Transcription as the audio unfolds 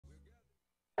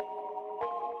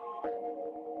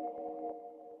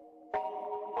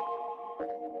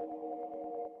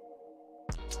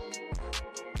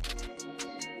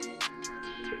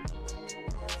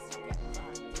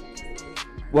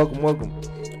Welcome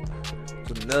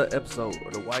to another episode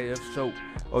of the YF Show.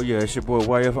 Oh yeah, it's your boy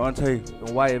YF Ante. And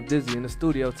YF Dizzy in the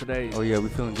studio today. Oh yeah, we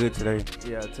feeling good today.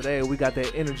 Yeah, today we got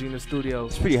that energy in the studio.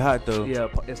 It's pretty hot though. Yeah,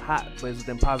 it's hot, but it's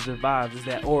them positive vibes. It's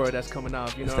that aura that's coming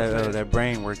off. You know It's what I'm that saying? that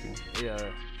brain working.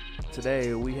 Yeah.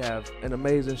 Today we have an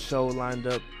amazing show lined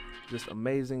up. Just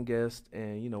amazing guests,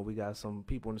 and we got some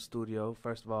people in the studio.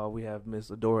 First of all, we have Miss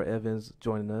Adora Evans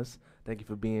joining us. Thank you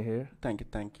for being here. Thank you.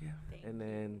 And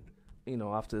then,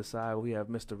 off to the side we have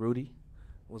Mr. Rudy.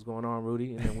 What's going on,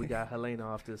 Rudy? And then we got Helena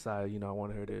off to the side. I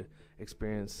wanted her to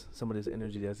experience some of this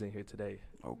energy that's in here today.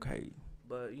 Okay.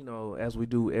 But as we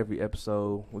do every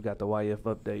episode, we got the YF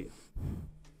update.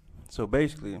 So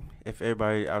basically, if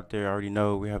everybody out there already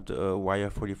know, we have the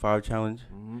YF45 challenge.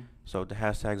 Mm-hmm. So the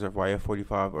hashtags are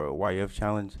YF45 or YF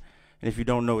challenge. And if you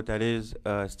don't know what that is,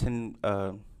 it's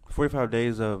 45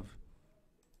 days of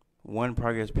one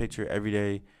progress picture every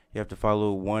day. You have to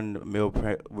follow one meal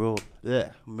prep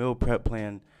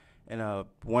plan and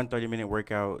one 30-minute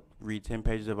workout, read 10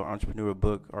 pages of an entrepreneur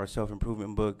book or a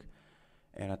self-improvement book.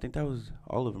 And I think that was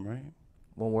all of them, right?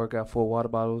 One workout, 4 water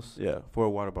bottles. Yeah, 4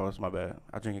 water bottles, my bad.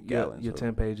 I drink a gallon. Your so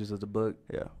 10 pages of the book.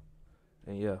 Yeah.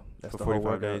 And that's For the whole 45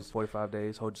 workout. days. 45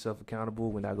 days. Hold yourself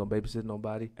accountable. We're not going to babysit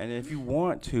nobody. And if you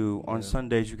want to, on Yeah.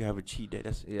 Sundays, you can have a cheat day.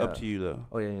 That's Yeah. up to you, though.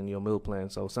 Oh, yeah, and your meal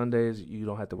plan. So Sundays, you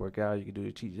don't have to work out. You can do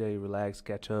your cheat day, relax,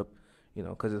 catch up,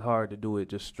 because it's hard to do it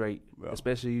just straight. Yeah.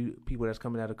 Especially people that's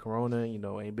coming out of Corona,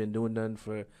 ain't been doing nothing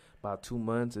for about 2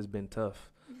 months. It's been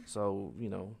tough. So,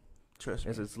 Trust me.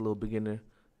 as it's a little beginner.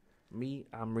 Me,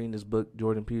 I'm reading this book,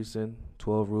 Jordan Peterson,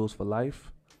 12 Rules for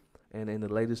Life. And in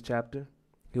the latest chapter,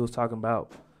 he was talking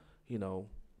about,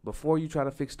 before you try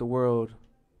to fix the world,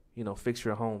 fix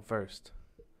your home first.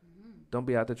 Don't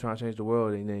be out there trying to change the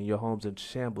world and then your home's in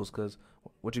shambles because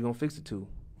what you going to fix it to?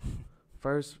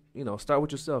 First, start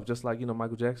with yourself. Just like,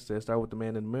 Michael Jackson said, start with the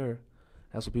man in the mirror.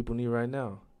 That's what people need right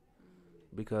now.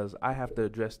 Because I have to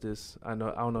address this. I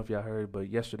don't know if y'all heard, but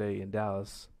yesterday in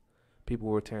Dallas, people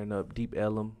were tearing up Deep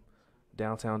Ellum,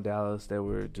 downtown Dallas. They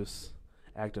were just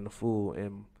acting a fool,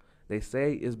 and they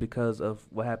say it's because of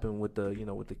what happened with the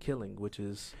with the killing, which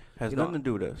is Has nothing to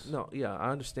do with us. no, yeah,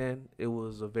 I understand it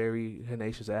was a very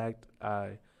hellacious act.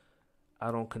 I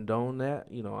don't condone that.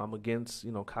 I'm against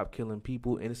cop killing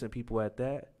people, innocent people at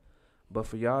that. But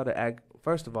for y'all to act,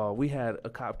 first of all, we had a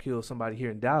cop kill somebody here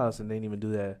in Dallas, and they didn't even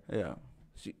do that. Yeah.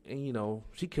 She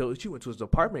went to his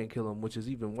apartment and killed him, which is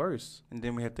even worse. And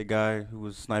then we had the guy who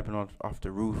was sniping off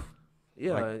the roof.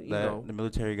 Yeah, like the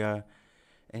military guy.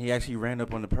 And he actually ran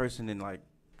up on the person and,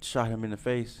 shot him in the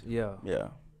face. Yeah.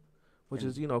 Yeah. Which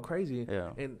And- is, crazy.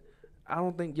 Yeah. And I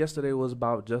don't think yesterday was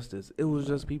about justice. It was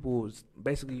just people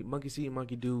basically monkey see,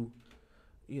 monkey do,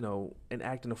 and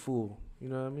acting a fool. You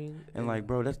know what I mean? And,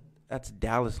 bro, that's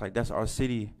Dallas. That's our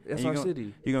city. That's And our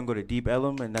city. You're going to go to Deep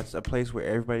Ellum, and that's a place where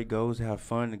everybody goes to have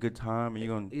fun and a good time. And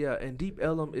you're going to Yeah, and Deep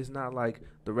Ellum is not like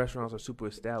the restaurants are super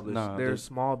established. Nah, they're they're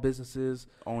small businesses,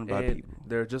 own by and people.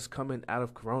 they're just coming out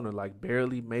of Corona,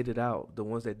 barely made it out. The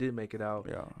ones that did make it out,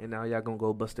 Yeah. and now y'all gonna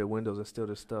go bust their windows and steal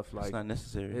their stuff. It's not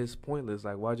necessary. It's pointless.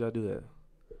 Why'd y'all do that?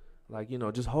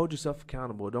 Just hold yourself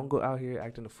accountable. Don't go out here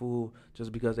acting a fool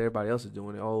just because everybody else is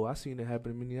doing it. Oh, I seen it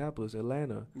happen in Minneapolis,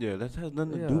 Atlanta. Yeah, that has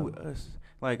nothing to Yeah. do with us.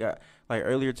 Like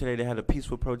earlier today, they had a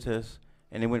peaceful protest,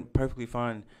 and it went perfectly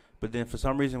fine. But then for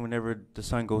some reason, whenever the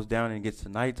sun goes down and it gets to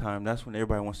nighttime, that's when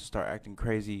everybody wants to start acting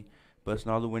crazy,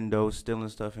 busting all the windows, stealing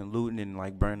stuff, and looting,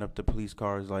 and burning up the police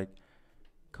cars.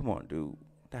 Come on, dude.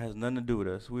 That has nothing to do with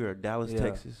us. We are Dallas, Yeah.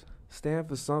 Texas. Stand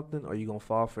for something, or you gonna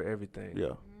fall for everything.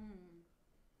 Yeah.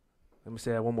 Let me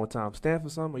say that one more time. Stand for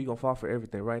something, or you gonna fall for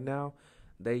everything. Right now,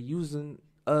 they using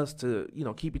us to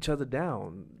keep each other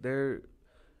down. They're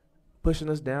pushing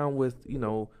us down with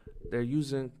they're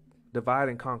using divide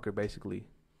and conquer basically.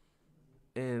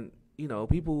 And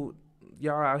people,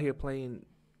 y'all are out here playing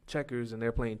checkers and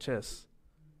they're playing chess.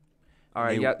 All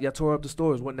right, y'all tore up the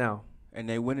stores. What now? And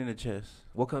they win in the chess.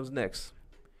 What comes next?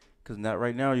 Because not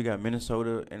right now, you got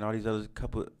Minnesota and all these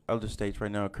couple other states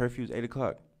right now. Curfew's 8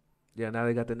 o'clock. Yeah, now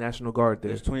they got the National Guard there.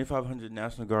 There's 2,500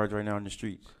 National Guards right now in the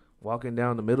streets. Walking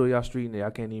down the middle of y'all street and y'all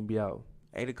can't even be out.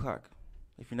 8 o'clock.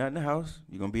 If you're not in the house,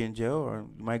 you're going to be in jail, or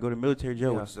you might go to military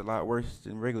jail, Yeah. which is a lot worse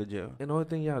than regular jail. And the only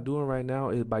thing y'all doing right now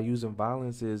is by using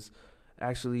violence is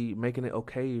actually making it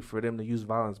okay for them to use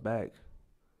violence back.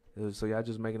 So y'all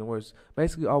just making it worse.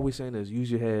 Basically, all we're saying is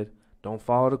use your head. Don't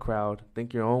follow the crowd.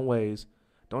 Think your own ways.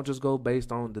 Don't just go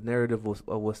based on the narrative of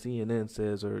what CNN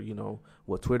says or,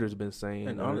 what Twitter's been saying.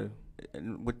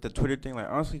 And with the Twitter thing,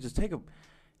 honestly,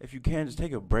 if you can, just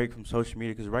take a break from social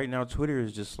media, because right now Twitter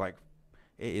is just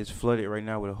it is flooded right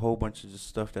now with a whole bunch of just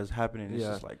stuff that's happening. It's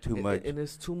just like too much. And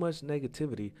it's too much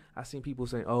negativity. I seen people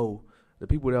saying, "Oh, the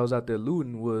people that was out there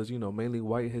looting was, mainly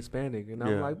white and Hispanic," and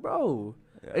I'm like, bro,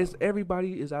 it's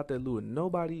everybody is out there looting.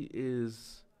 Nobody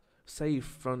is safe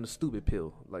from the stupid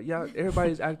pill. Like,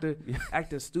 everybody's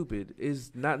acting stupid.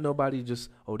 It's not nobody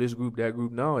just, this group, that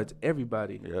group. No, it's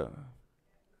everybody. Yeah.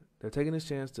 They're taking this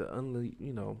chance to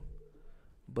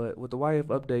But with the YF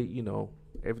update,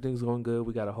 everything's going good.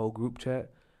 We got a whole group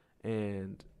chat,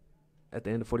 and at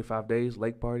the end of 45 days,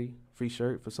 lake party, free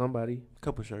shirt for somebody.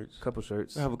 Couple shirts.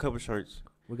 I have a couple shirts.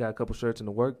 We got a couple shirts in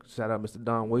the work. Shout out Mr.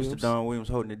 Don Williams. Mr. Don Williams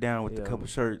holding it down with the couple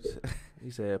shirts. He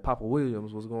said, Papa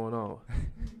Williams, what's going on?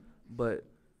 But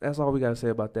that's all we got to say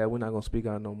about that. We're not going to speak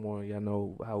on no more. Y'all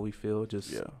know how we feel.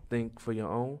 Just think for your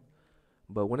own.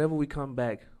 But whenever we come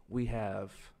back, we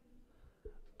have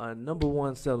a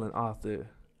 #1 selling author.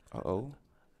 Uh-oh.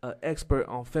 An expert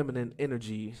on feminine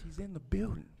energy. She's in the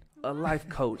building. A life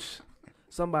coach.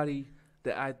 Somebody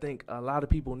that I think a lot of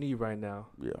people need right now.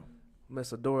 Yeah.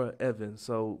 Miss Adora Evans.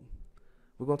 So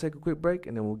we're going to take a quick break,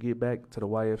 and then we'll get back to the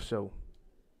YF show.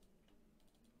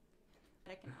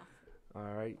 All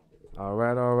right.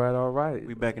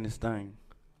 We back in this thing.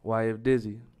 YF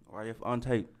Dizzy. YF on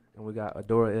tape. And we got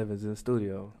Adora Evans in the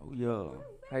studio. Oh, yeah.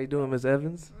 How you doing, Miss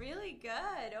Evans? Really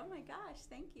good. Oh, my gosh.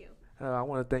 Thank you. I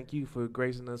want to thank you for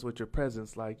gracing us with your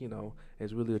presence.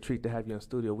 It's really a treat to have you in the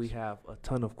studio. We have a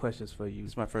ton of questions for you.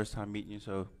 It's my first time meeting you,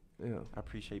 so I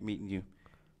appreciate meeting you.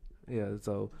 Yeah,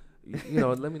 so,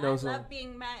 let me know. I love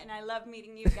being met, and I love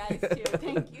meeting you guys, too.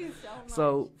 Thank you so much.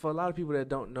 So, for a lot of people that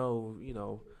don't know,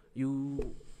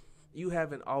 you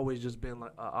haven't always just been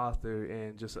like an author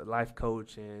and just a life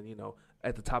coach and,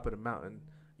 at the top of the mountain.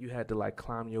 You had to,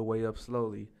 climb your way up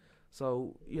slowly.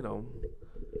 So,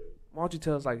 why don't you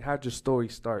tell us, how'd your story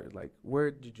start?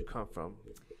 Where did you come from?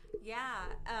 Yeah,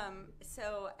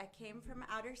 so I came from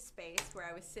outer space where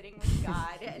I was sitting with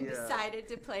God and decided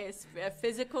to play a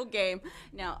physical game.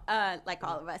 No, like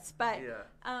all of us. But,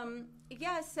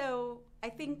 so I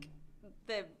think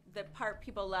the part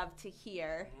people love to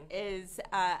hear is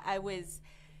I was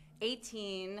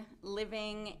 18,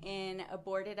 living in a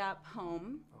boarded up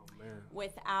home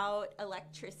without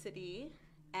electricity.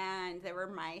 And there were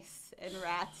mice and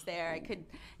rats there.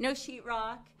 No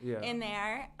sheetrock in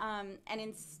there.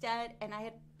 And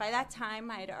by that time,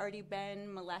 I had already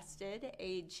been molested,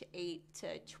 age 8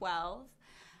 to 12.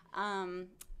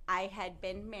 I had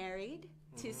been married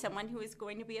to someone who was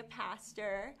going to be a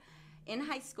pastor in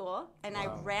high school, and I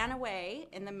ran away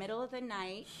in the middle of the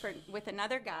night with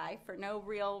another guy for no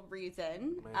real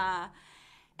reason.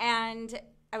 And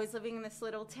I was living in this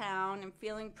little town and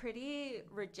feeling pretty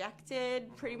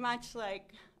rejected, pretty much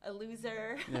like a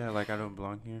loser. Yeah, like I don't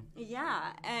belong here.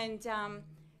 Yeah, and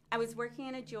I was working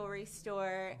in a jewelry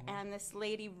store, and this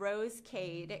lady, Rose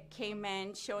Cade, came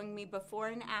in showing me before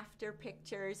and after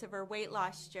pictures of her weight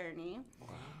loss journey. Wow.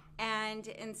 And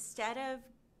instead of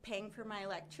paying for my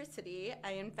electricity,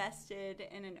 I invested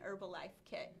in an Herbalife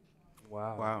kit.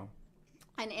 Wow.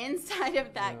 And inside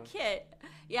of that kit,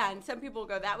 and some people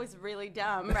go, that was really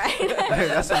dumb, right?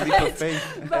 That's a leap of faith.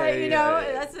 But,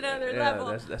 that's another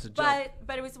level. That's a jump.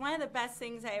 But it was one of the best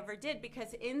things I ever did,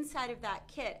 because inside of that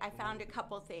kit, I found a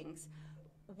couple things.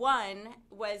 One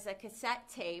was a cassette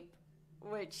tape,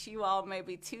 which you all may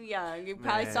be too young. You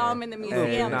probably saw them in the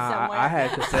museum somewhere. I had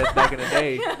cassettes back in the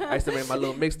day. I used to make my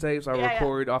little mixtapes. I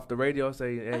record off the radio,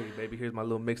 say, "Hey, baby, here's my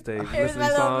little mixtape." Here's my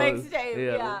little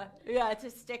mixtape. Yeah, it's a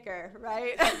sticker,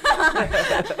 right?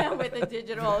 With a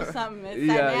digital something. It's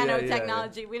that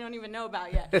nanotechnology we don't even know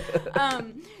about yet.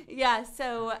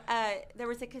 So there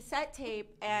was a cassette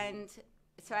tape, and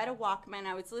so I had a Walkman.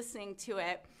 I was listening to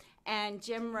it, and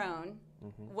Jim Rohn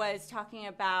was talking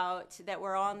about that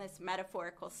we're on this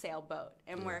metaphorical sailboat,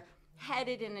 and we're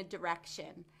headed in a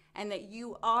direction, and that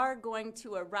you are going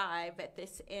to arrive at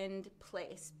this end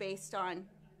place based on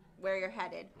where you're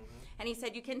headed. And he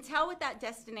said, you can tell what that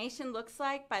destination looks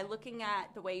like by looking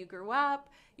at the way you grew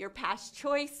up, your past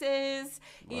choices,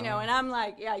 and I'm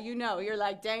like, you're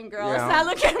like, dang, girl, it's not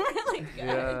looking really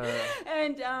good.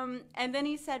 And then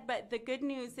he said, but the good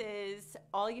news is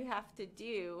all you have to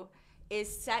do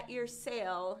is set your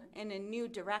sail in a new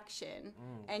direction,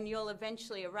 and you'll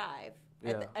eventually arrive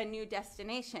at a new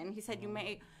destination. He said,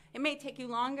 it may take you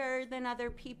longer than other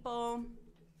people,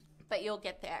 but you'll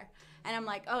get there. And I'm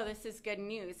like, oh, this is good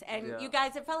news. And you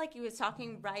guys, it felt like he was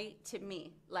talking right to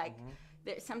me, like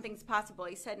something's possible.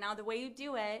 He said, now the way you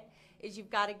do it is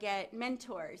you've got to get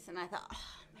mentors. And I thought, oh,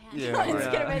 man, let's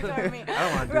get a mentor me. I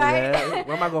don't want to do that.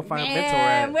 Where am I going to find a mentor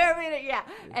at?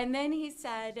 And then he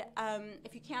said,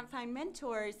 if you can't find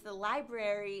mentors, the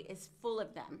library is full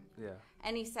of them. Yeah.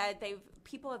 and he said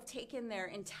people have taken their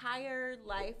entire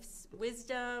life's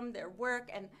wisdom, their work,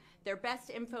 and their best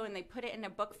info, and they put it in a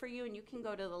book for you, and you can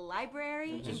go to the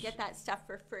library and get that stuff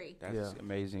for free. That's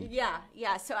amazing.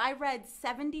 Yeah. So I read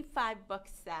 75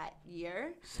 books that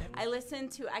year. I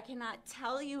listened to, I cannot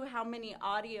tell you how many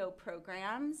audio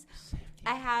programs.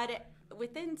 I had,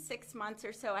 within 6 months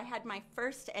or so, I had my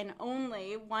first and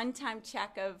only one-time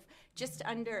check of just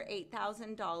under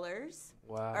 $8,000.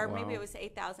 Wow. Or maybe it was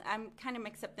 8,000. I'm kind of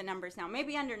mixed up the numbers now.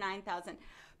 Maybe under 9,000.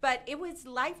 But it was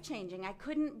life-changing. I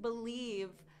couldn't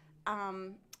believe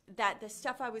that the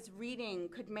stuff I was reading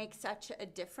could make such a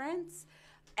difference.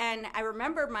 And I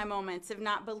remember my moments of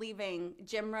not believing.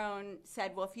 Jim Rohn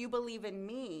said, well, if you believe in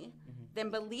me, then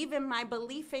believe in my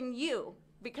belief in you.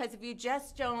 Because if you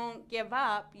just don't give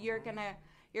up, you're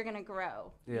gonna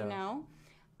grow, you know?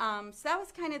 So that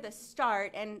was kind of the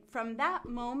start. And from that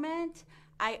moment,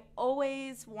 I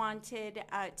always wanted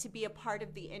to be a part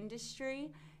of the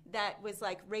industry that was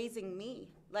like raising me.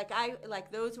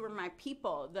 Like those were my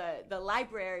people, the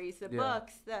libraries, the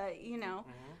books, you know.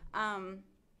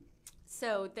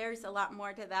 So there's a lot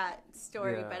more to that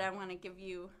story, but I want to give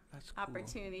you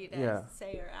opportunity to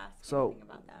say or ask anything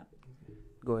about that.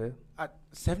 Go ahead.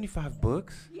 75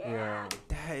 books? Yeah.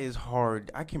 That is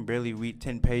hard. I can barely read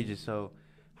 10 pages. So,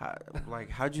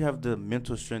 how'd you have the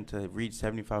mental strength to read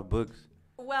 75 books?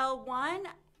 Well,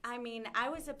 I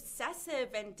was obsessive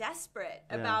and desperate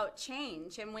about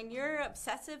change. And when you're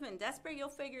obsessive and desperate, you'll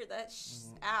figure that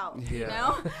out, you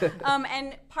know?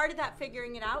 And part of that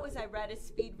figuring it out was I read a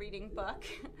speed reading book.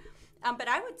 But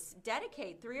I would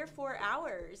dedicate 3 or 4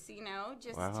 hours, you know,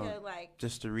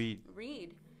 just to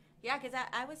read. Yeah, because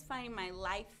I was finding my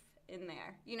life in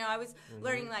there. You know, I was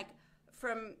learning, like,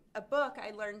 from a book,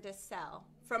 I learned to sell.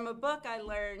 From a book, I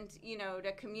learned, you know,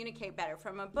 to communicate better.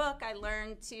 From a book, I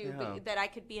learned that I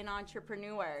could be an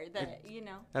entrepreneur, you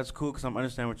know. That's cool, because I'm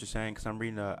understanding what you're saying, because I'm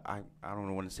reading, I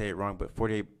don't want to say it wrong, but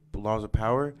 48 Laws of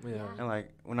Power. Yeah. And,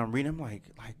 like, when I'm reading, I'm like,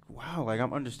 wow, like,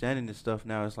 I'm understanding this stuff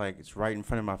now. It's like, it's right in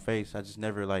front of my face. I just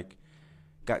never, like,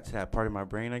 got to that part of my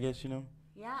brain, I guess, you know.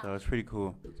 Yeah. So it's pretty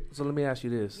cool. So let me ask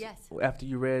you this. Yes. After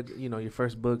you read, you know, your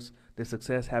first books, did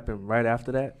success happen right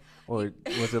after that? Or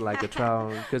was it like a trial?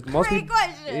 Because most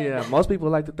most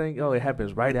people like to think, oh, it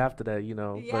happens right after that, you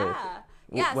know. Yeah.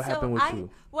 But what happened with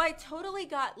you? Well, I totally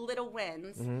got little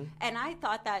wins. And I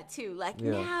thought that too. Like,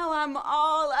 now I'm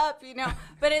all up, you know.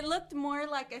 But it looked more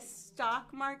like a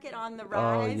stock market on the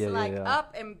rise.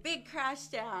 Up and big crash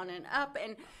down and up.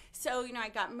 And so, you know, I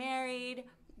got married,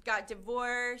 got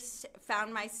divorced,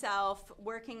 found myself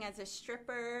working as a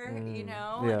stripper, you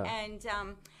know, and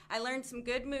I learned some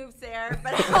good moves there,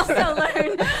 but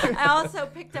I also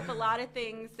picked up a lot of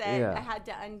things that I had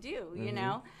to undo, you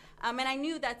know, and I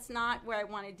knew that's not where I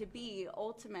wanted to be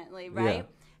ultimately, right?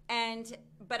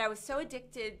 But I was so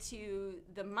addicted to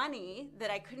the money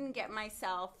that I couldn't get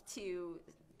myself to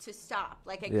stop.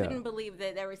 Like, I couldn't believe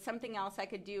that there was something else I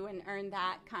could do and earn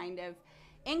that kind of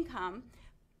income.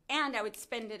 And I would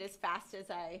spend it as fast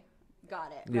as I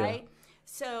got it, right?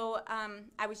 So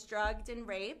I was drugged and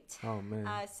raped. Oh, man.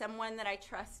 Someone that I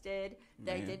trusted,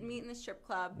 that I did meet in the strip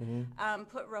club,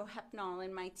 put Rohypnol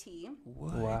in my tea.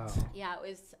 What? Wow. Yeah, it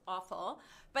was awful.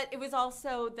 But it was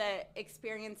also the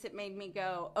experience that made me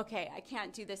go, okay, I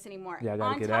can't do this anymore. Yeah, I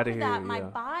gotta get out of here. On top of that, my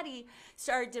body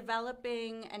started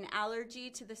developing an allergy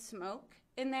to the smoke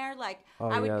in there. Like,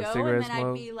 I would go and then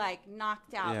I'd be like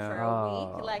knocked out for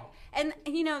a week. Like, and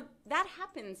you know, that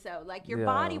happens though. Like, your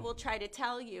body will try to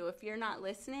tell you if you're not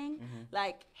listening,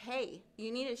 like, hey,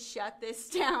 you need to shut this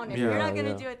down if you're not going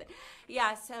to do it.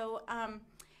 So,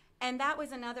 and that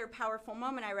was another powerful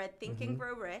moment. I read Think and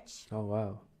Grow Rich. Oh,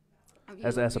 wow.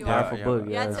 That's a powerful book.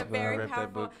 Yeah, it's a very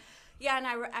powerful. Yeah, and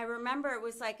I remember it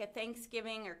was like a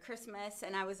Thanksgiving or Christmas,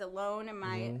 and I was alone in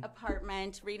my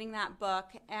apartment reading that book,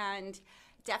 and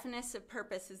Deafness of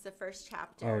Purpose is the first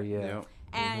chapter. Oh, yeah. Yep.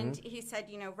 And he said,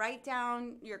 you know, write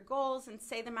down your goals and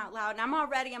say them out loud. And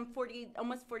I'm 40,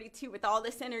 almost 42 with all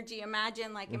this energy.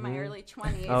 Imagine, like, in my early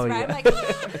 20s, right? Yeah.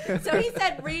 Like, so he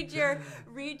said, read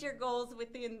your goals with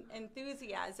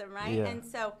enthusiasm, right? Yeah. And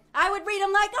so I would read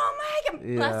them like, oh my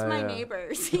God, bless my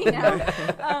neighbors, you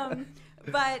know.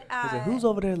 But who's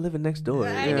over there living next door?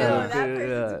 I know, that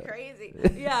person's crazy.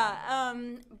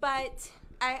 But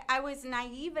I was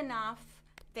naive enough,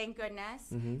 thank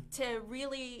goodness, to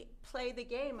really play the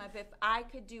game of if I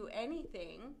could do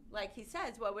anything, like he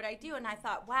says, what would I do? And I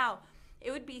thought, wow,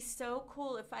 it would be so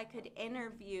cool if I could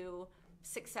interview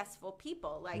successful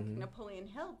people like Napoleon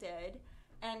Hill did,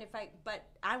 but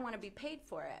I want to be paid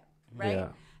for it, right? Yeah.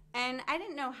 And I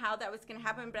didn't know how that was going to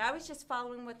happen, but I was just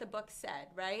following what the book said,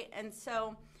 right? And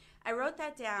so I wrote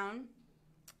that down,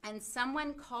 And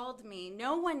someone called me.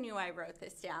 No one knew I wrote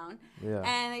this down. Yeah.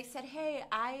 And they said, hey,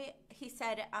 he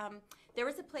said, there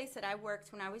was a place that I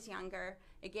worked when I was younger.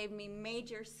 It gave me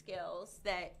major skills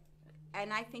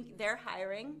and I think they're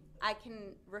hiring. I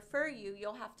can refer you.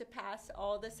 You'll have to pass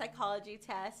all the psychology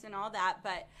tests and all that.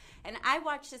 And I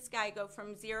watched this guy go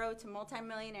from zero to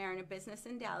multimillionaire in a business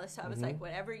in Dallas. So I was like,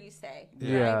 whatever you say.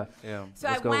 Yeah. Right? Yeah. So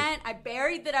I went, I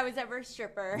buried that I was ever a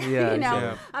stripper. Yeah, you know,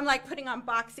 yeah. I'm like putting on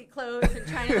boxy clothes and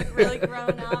trying to look really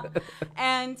grown up.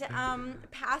 And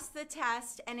passed the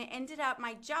test. And it ended up,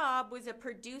 my job was a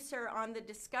producer on the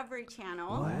Discovery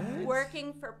Channel. What?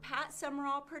 Working for Pat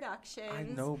Summerall Productions. I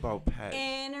know about Pat.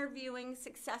 Interviewing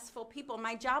successful people.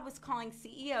 My job was calling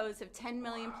CEOs of 10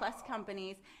 million plus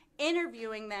companies,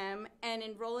 interviewing them and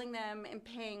enrolling them and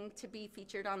paying to be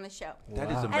featured on the show.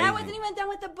 That is amazing. And I wasn't even done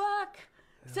with the book.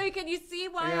 So you see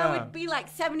why I would be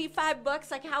like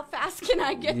 $75? Like, how fast can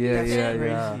I get Yeah, these yeah, in?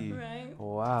 yeah. Right?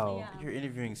 Wow. Yeah. You're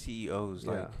interviewing CEOs,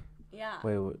 like. Yeah.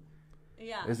 Wait.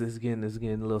 Yeah. This is getting a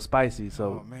little spicy,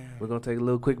 so Oh, man. we're gonna take a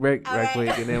little quick break All right right.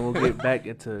 quick, and then we'll get back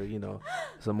into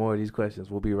some more of these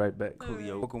questions. We'll be right back.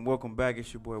 Coolio. Welcome back.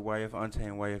 It's your boy YF Ante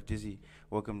and YF Dizzy.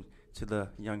 Welcome to the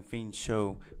Young Fiend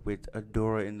Show with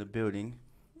Adora in the building.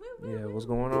 Yeah, what's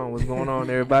going on,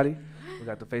 everybody? We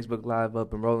got the Facebook Live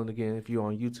up and rolling again. If you're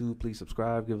on YouTube, please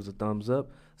subscribe, give us a thumbs up.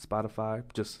 Spotify,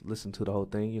 just listen to the whole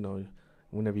thing.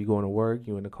 Whenever you going to work,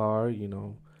 you in the car,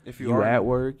 If you at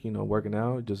work, working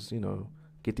out, just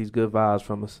get these good vibes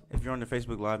from us. If you're on the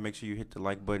Facebook Live, make sure you hit the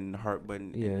like button, the heart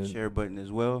button, and the share button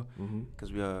as well,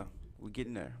 because we're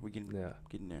getting there. We're getting there.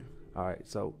 All right,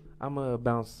 so I'm gonna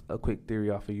bounce a quick theory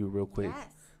off of you real quick.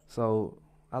 Yes. So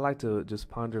I like to just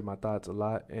ponder my thoughts a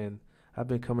lot, and I've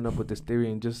been coming up with this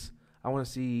theory, and I want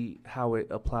to see how it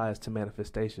applies to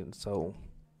manifestation. So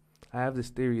I have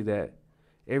this theory that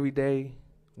every day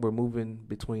we're moving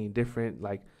between different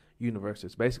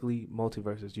universes, basically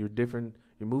multiverses. You're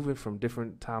moving from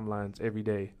different timelines every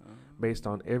day based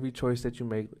on every choice that you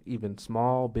make, even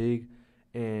small, big,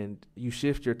 and you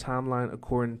shift your timeline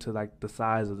according to the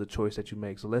size of the choice that you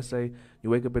make. So let's say you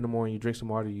wake up in the morning, you drink some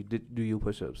water, you do your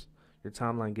push-ups. Your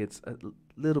timeline gets a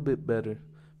little bit better.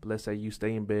 But let's say you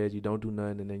stay in bed, you don't do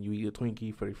nothing, and then you eat a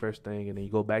Twinkie for the first thing, and then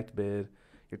you go back to bed.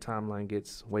 Your timeline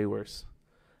gets way worse.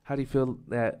 How do you feel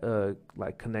that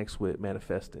connects with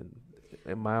manifesting?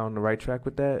 Am I on the right track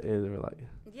with that?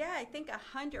 Yeah, I think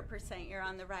 100% you're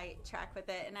on the right track with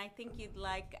it. And I think you'd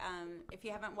if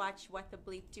you haven't watched What the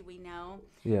Bleep Do We Know,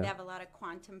 they have a lot of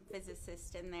quantum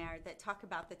physicists in there that talk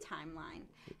about the timeline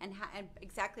and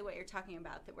exactly what you're talking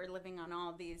about, that we're living on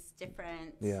all these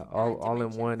different all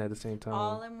in one at the same time.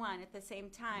 All in one at the same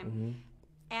time.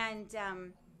 And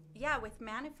with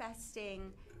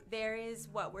manifesting, there is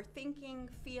what we're thinking,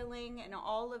 feeling, and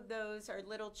all of those are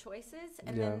little choices.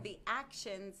 And then the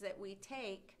actions that we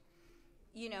take,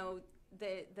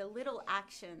 the little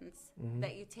actions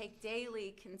that you take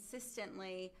daily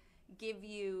consistently give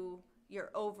you your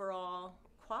overall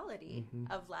quality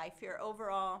of life, your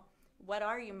overall, what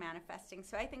are you manifesting?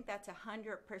 So I think that's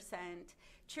 100%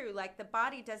 true. Like, the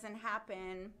body doesn't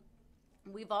happen.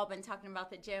 We've all been talking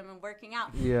about the gym and working out.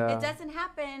 Yeah. It doesn't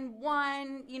happen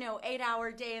one,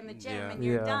 8-hour day in the gym and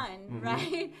you're done,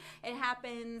 right? It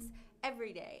happens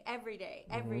every day.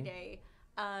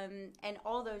 And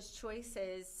all those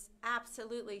choices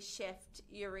absolutely shift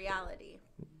your reality.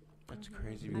 That's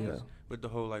crazy. Because with the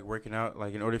whole working out,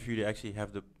 in order for you to actually have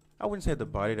I wouldn't say the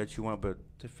body that you want, but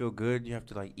to feel good, you have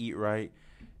to eat right.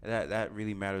 That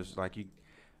really matters. I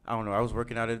don't know. I was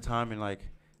working out at the time, and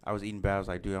I was eating bad. I was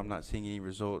like, dude, I'm not seeing any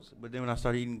results. But then when I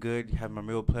started eating good, having my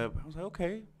meal prep, I was like,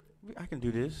 okay, I can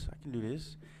do this.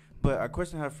 But a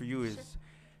question I have for you is,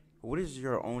 what is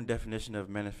your own definition of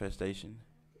manifestation?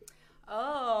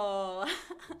 Oh,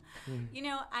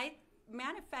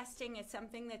 manifesting is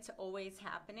something that's always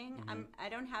happening. I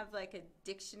don't have a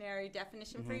dictionary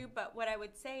definition for you, but what I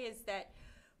would say is that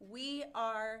we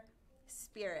are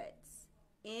spirits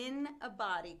in a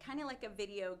body, kind of like a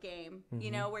video game,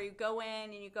 where you go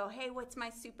in and you go, hey, what's my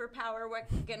superpower?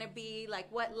 What's going to be?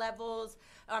 What levels?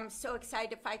 I'm so excited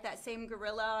to fight that same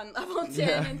gorilla on level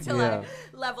 10 until I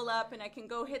level up and I can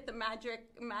go hit the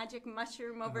magic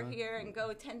mushroom over here and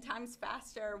go 10 times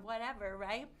faster or whatever,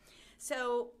 right?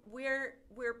 So we're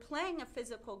playing a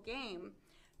physical game,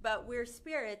 but we're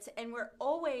spirits and we're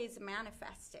always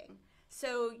manifesting.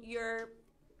 So you're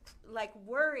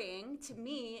worrying, to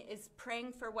me, is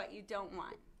praying for what you don't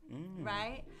want,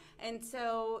 right? And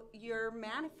so you're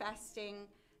manifesting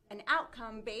an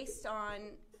outcome based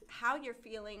on how you're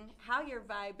feeling, how you're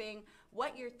vibing,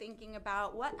 what you're thinking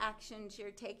about, what actions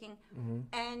you're taking.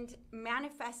 And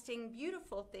manifesting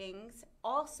beautiful things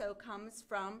also comes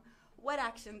from what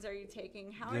actions are you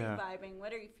taking, how are you vibing,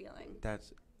 what are you feeling.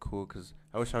 That's cool, because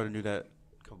I wish I would have knew that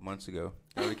a couple months ago.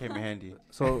 That would have came in handy.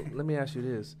 So let me ask you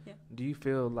this. Do you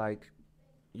feel like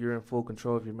you're in full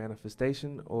control of your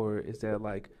manifestation, or is that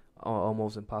like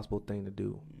almost impossible thing to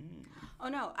do? Oh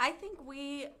no, I think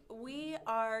we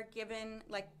are given,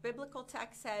 like biblical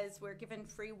text says, we're given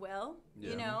free will.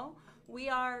 You know, we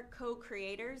are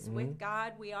co-creators with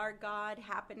God. We are God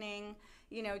happening,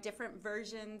 you know, different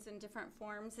versions and different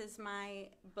forms is my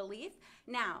belief.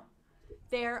 Now,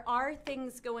 there are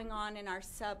things going on in our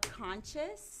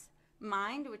subconscious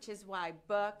mind, which is why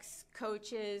books,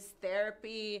 coaches,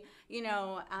 therapy, you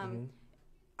know,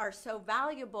 are so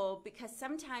valuable, because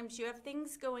sometimes you have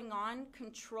things going on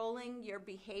controlling your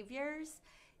behaviors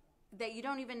that you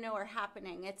don't even know are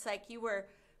happening. It's like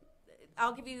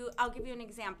I'll give you an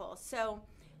example. So,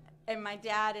 and my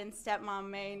dad and stepmom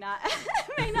may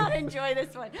not enjoy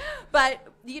this one, but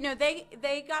you know,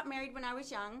 they got married when I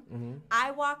was young. I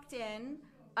walked in,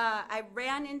 I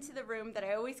ran into the room that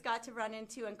I always got to run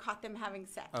into and caught them having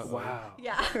sex. Wow.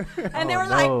 Yeah. And they were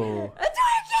like, "Let's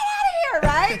get out of here,"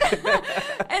 right?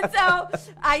 And so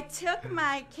I took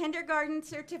my kindergarten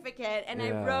certificate and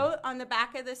I wrote on the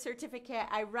back of the certificate,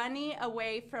 "I runny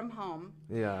away from home."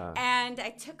 Yeah. And I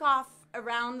took off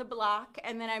around the block,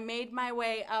 and then I made my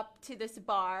way up to this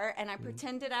bar, and I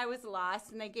pretended I was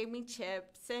lost, and they gave me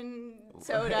chips and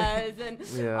sodas and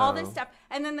all this stuff.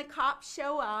 And then the cops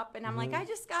show up, and I'm like, "I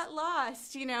just got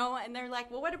lost," you know, and they're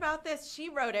like, "Well, what about this?" She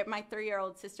wrote it, my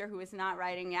 3-year-old sister who was not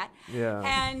writing yet. Yeah.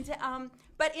 And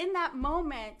but in that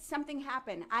moment, something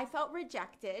happened. I felt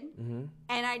rejected,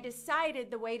 and I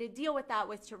decided the way to deal with that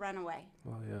was to run away.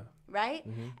 Oh yeah. Right?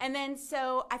 And then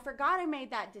so I forgot I made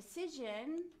that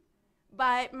decision.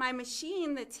 But my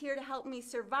machine that's here to help me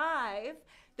survive,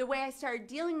 the way I started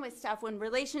dealing with stuff when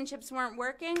relationships weren't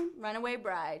working, runaway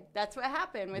bride. That's what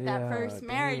happened with that first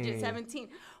marriage at 17.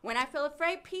 When I feel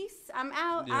afraid, peace, I'm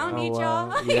out. I don't need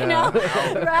y'all, you know,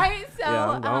 right? So,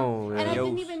 and I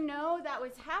didn't even know that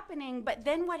was happening. But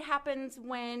then what happens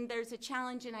when there's a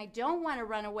challenge and I don't want to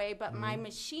run away, but my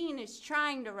machine is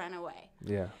trying to run away?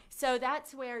 Yeah. So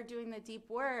that's where doing the deep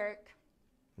work,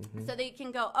 so that you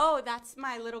can go, "Oh, that's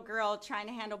my little girl trying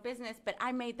to handle business, but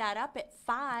I made that up at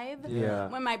 5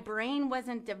 when my brain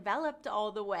wasn't developed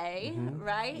all the way,"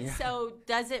 right? Yeah. So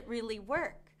does it really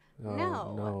work?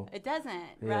 No, it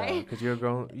doesn't, right? Because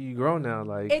you grown now.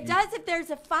 Like it does if there's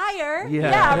a fire.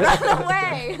 Run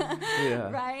away,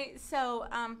 right? So,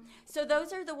 so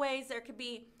those are the ways. There could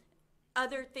be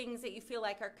other things that you feel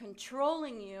like are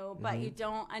controlling you, but you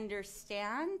don't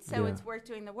understand. So it's worth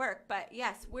doing the work. But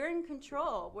yes, we're in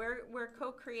control. We're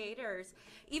co-creators,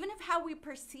 even of how we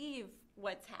perceive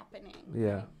what's happening.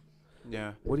 Yeah.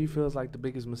 Yeah. What do you feel is like the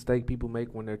biggest mistake people make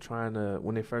when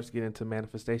they first get into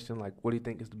manifestation? Like, what do you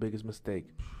think is the biggest mistake?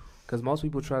 Because most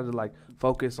people try to like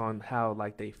focus on how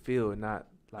like they feel and not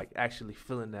like actually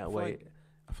feeling that way.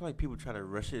 I feel like people try to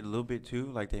rush it a little bit too.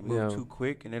 Like they move too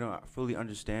quick and they don't fully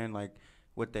understand like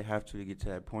what they have to get to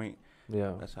that point.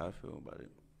 Yeah. That's how I feel about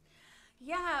it.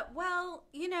 Yeah. Well,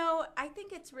 you know, I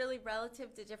think it's really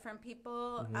relative to different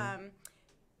people.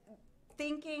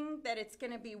 Thinking that it's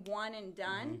going to be one and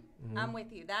done, I'm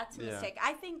with you. That's a mistake.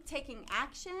 I think taking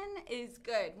action is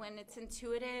good when it's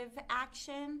intuitive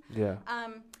action. Yeah.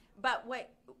 But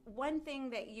one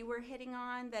thing that you were hitting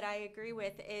on that I agree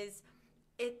with is,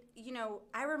 you know,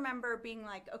 I remember being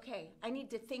like, okay, I need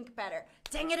to think better.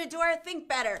 Dang it, Adora, think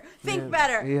better. Think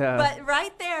better. Yeah. But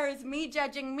right there is me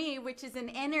judging me, which is an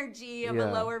energy of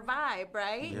a lower vibe,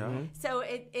 right? Yeah. So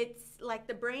it's like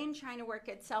the brain trying to work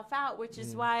itself out, which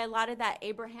is why a lot of that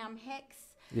Abraham Hicks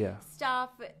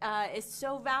stuff is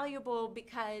so valuable,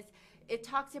 because it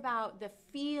talks about the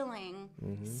feeling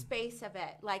space of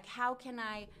it. Like, how can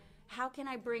I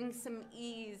bring some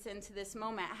ease into this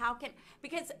moment?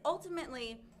 Because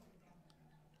ultimately,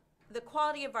 the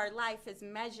quality of our life is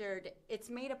measured, it's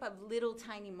made up of little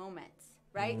tiny moments,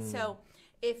 right? So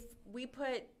if we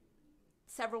put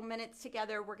several minutes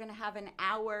together, we're going to have an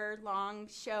hour-long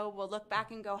show. We'll look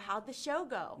back and go, how'd the show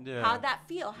go? Yeah. How'd that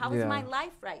feel? How was my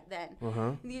life right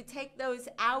then? You take those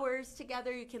hours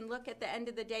together, you can look at the end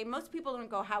of the day. Most people don't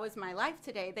go, how was my life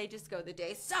today? They just go, the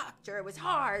day sucked, or it was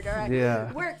hard, or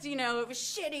I worked, you know, it was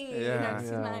shitty. You know,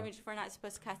 excuse my language, we're not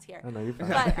supposed to cuss here. I know, you're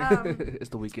fine. But, it's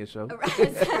the weekend show.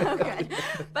 So good.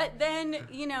 But then,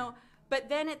 you know, but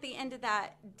then at the end of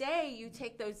that day, you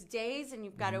take those days and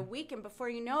you've got a week, and before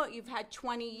you know it, you've had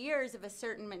 20 years of a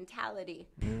certain mentality,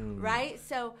 right?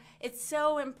 So it's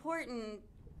so important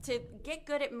to get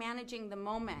good at managing the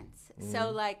moments.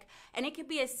 So like, and it could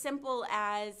be as simple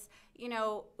as, you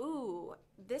know, ooh,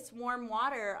 this warm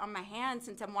water on my hands,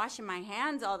 since I'm washing my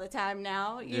hands all the time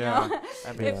now, you know,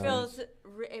 it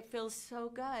feels so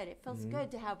good. It feels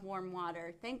good to have warm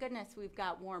water. Thank goodness we've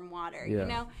got warm water. You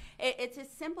know, it's as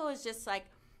simple as just like,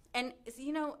 and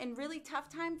you know, in really tough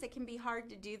times, it can be hard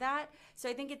to do that. So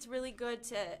I think it's really good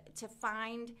to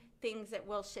find things that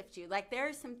will shift you. Like, there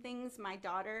are some things my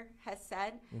daughter has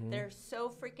said that are so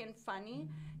freaking funny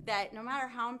that no matter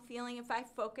how I'm feeling, if I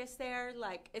focus there,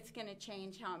 like, it's gonna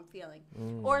change how I'm feeling.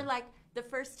 Or like the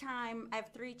first time, I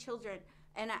have 3 children,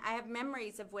 and I have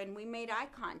memories of when we made eye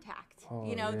contact.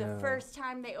 You know, the first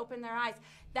time they opened their eyes,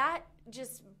 that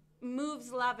just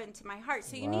moves love into my heart.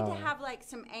 So you need to have like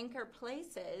some anchor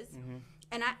places.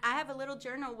 And I have a little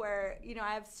journal where, you know,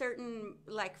 I have certain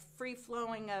like free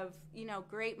flowing of, you know,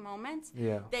 great moments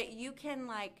that you can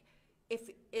like, if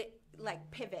it like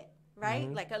pivot,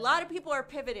 right? Like a lot of people are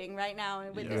pivoting right now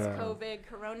with this COVID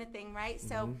corona thing, right?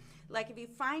 So like if you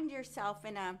find yourself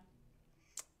in a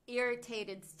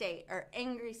irritated state or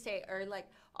angry state or like,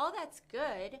 all that's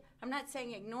good. I'm not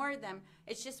saying ignore them.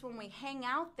 It's just when we hang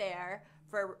out there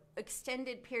for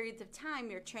extended periods of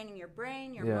time, you're training your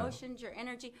brain, your emotions, your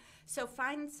energy. So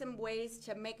find some ways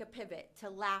to make a pivot to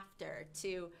laughter,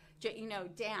 to, you know,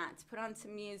 dance, put on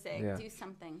some music, do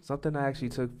something. Something I actually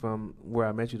took from where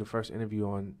I met you the first interview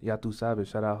on Yatu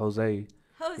Savage, shout out Jose.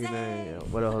 Jose! You know,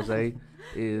 what up, Jose?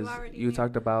 Is you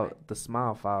talked about the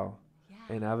smile file.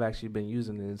 Yeah. And I've actually been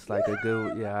using it. It's like a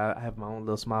good, I have my own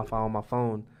little smile file on my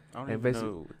phone. I don't even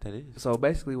know what that is. So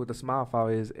basically what the smile file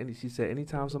is, and she said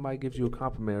anytime somebody gives you a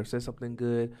compliment or says something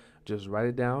good, just write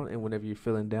it down, and whenever you're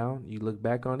feeling down, you look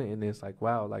back on it, and it's like,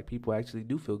 wow, like people actually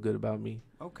do feel good about me.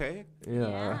 Okay.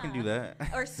 Yeah. I can do that.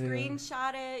 Or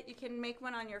screenshot it. You can make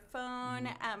one on your phone.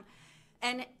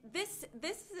 And this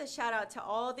is a shout out to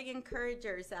all the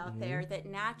encouragers out there that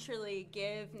naturally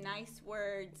give nice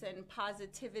words and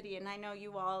positivity, and I know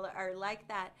you all are like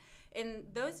that. In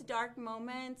those dark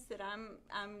moments that I'm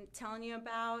telling you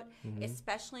about,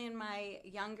 especially in my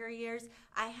younger years,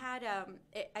 I had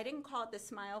I didn't call it the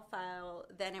Smile File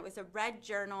then. It was a red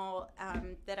journal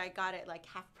that I got at like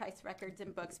Half Price Records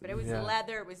and Books, but it was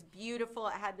leather. It was beautiful.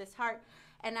 It had this heart,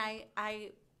 and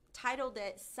I titled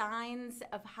it Signs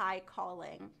of High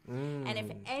Calling. And if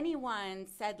anyone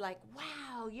said like,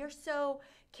 wow, you're so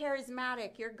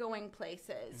charismatic, you're going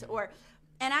places,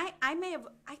 and I may have,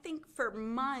 I think for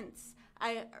months,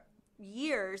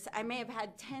 years, I may have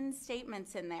had 10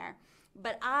 statements in there,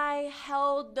 but I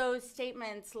held those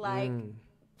statements like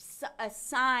a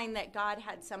sign that God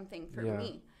had something for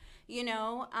me, you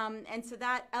know? And so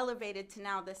that elevated to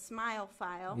now the Smile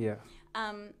File.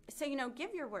 So, you know,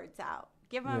 give your words out.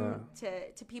 Give them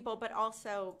to people, but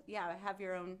also, have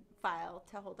your own file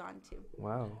to hold on to.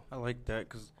 Wow. I like that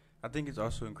because I think it's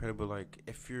also incredible, like,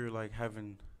 if you're, like,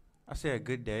 having, I say, a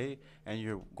good day, and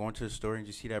you're going to the store and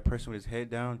you see that person with his head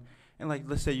down, and, like,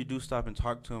 let's say you do stop and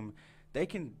talk to him, they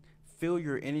can feel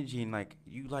your energy, and, like,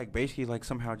 you, like, basically, like,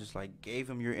 somehow just, like, gave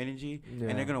them your energy,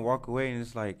 and they're going to walk away, and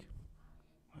it's like,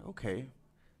 okay,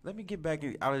 let me get back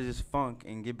out of this funk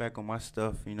and get back on my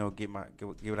stuff, you know, get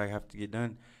what I have to get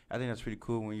done. I think that's pretty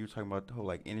cool when you're talking about the whole,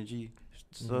 like, energy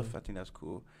stuff. I think that's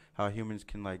cool, how humans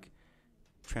can, like,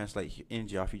 translate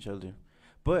energy off each other.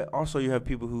 But also you have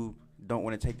people who don't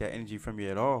want to take that energy from you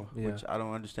at all, which I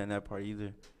don't understand that part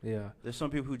either. Yeah. There's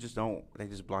some people who just don't, they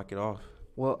just block it off.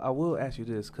 Well, I will ask you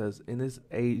this, because in this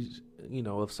age, you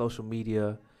know, of social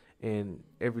media and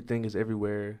everything is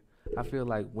everywhere, I feel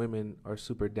like women are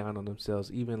super down on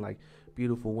themselves. Even, like,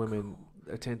 beautiful women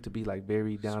tend to be, like,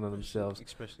 very down on themselves.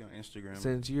 Especially on Instagram.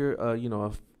 Since you're, you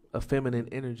know, a feminine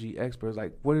energy expert,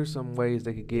 like, what are some ways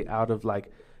they could get out of,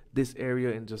 like, this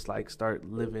area and just, like, start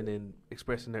living and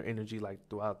expressing their energy, like,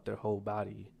 throughout their whole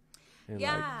body and,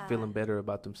 like, feeling better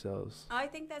about themselves? Oh, I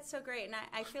think that's so great. And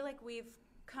I feel like we've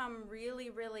come really,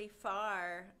 really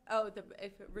far. Oh,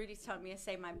 if Rudy's telling me to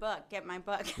say my book, get my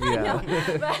book.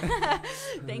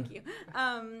 Thank you.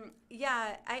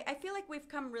 I feel like we've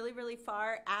come really, really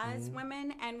far as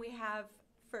women, and we have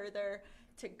further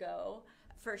to go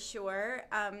for sure.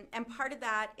 And part of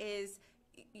that is,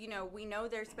 you know, we know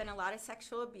there's been a lot of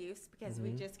sexual abuse because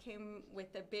we just came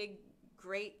with the big,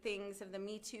 great things of the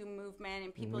Me Too movement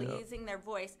and people using their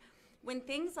voice. When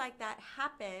things like that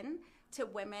happen to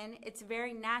women, it's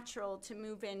very natural to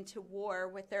move into war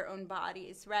with their own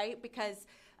bodies, right? Because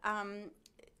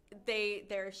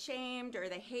they're ashamed, or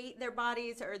they hate their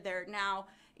bodies, or they're now,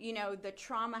 you know, the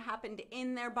trauma happened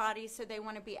in their bodies, so they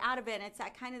want to be out of it. And it's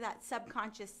that kind of that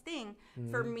subconscious thing.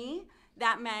 For me,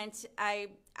 that meant I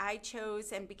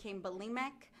chose and became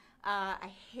bulimic. I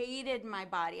hated my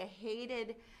body. I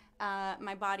hated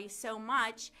my body so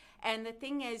much. And the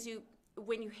thing is,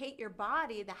 when you hate your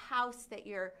body, the house that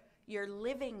you're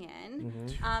living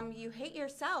in, you hate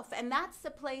yourself. And that's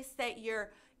the place that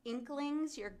your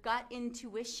inklings, your gut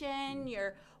intuition,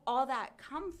 your all that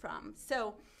come from.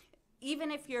 So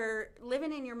even if you're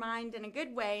living in your mind in a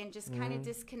good way and just kind of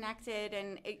disconnected,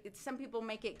 and some people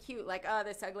make it cute, like, oh,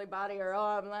 this ugly body, or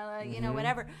oh, blah, blah, you know,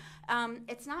 whatever.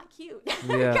 It's not cute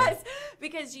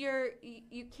because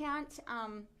you can't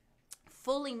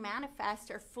fully manifest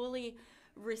or fully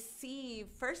receive,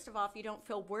 first of all, if you don't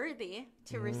feel worthy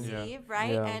to receive,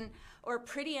 right? And or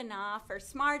pretty enough, or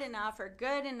smart enough, or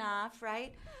good enough,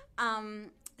 right?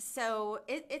 So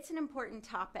it's an important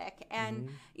topic. And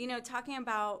you know, talking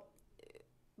about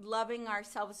loving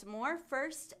ourselves more,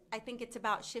 first, I think it's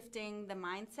about shifting the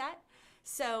mindset.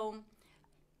 So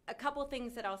a couple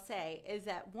things that I'll say is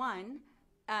that, one,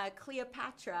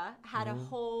 Cleopatra had a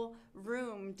whole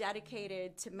room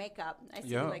dedicated to makeup. I see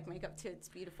you like makeup too. It's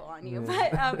beautiful on you.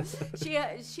 But she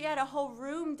had a whole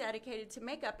room dedicated to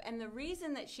makeup. And the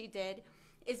reason that she did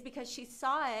is because she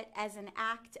saw it as an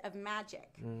act of magic.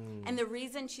 And the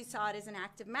reason she saw it as an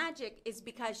act of magic is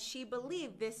because she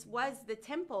believed this was the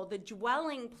temple, the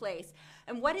dwelling place.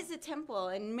 And what is a temple?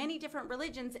 In many different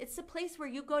religions, it's the place where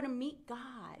you go to meet God,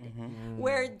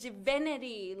 where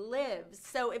divinity lives.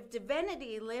 So if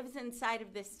divinity lives inside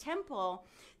of this temple,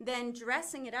 then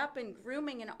dressing it up and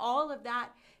grooming and all of that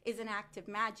is an act of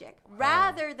magic,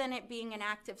 rather than it being an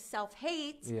act of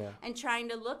self-hate and trying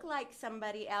to look like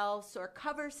somebody else or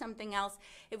cover something else.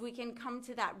 If we can come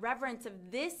to that reverence of,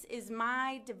 this is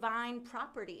my divine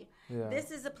property.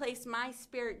 This is a place my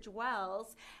spirit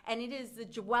dwells, and it is the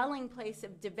dwelling place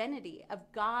of divinity, of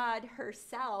God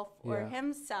herself or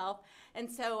himself. And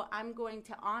so I'm going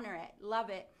to honor it,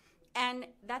 love it. And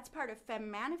that's part of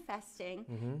femme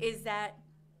manifesting, is that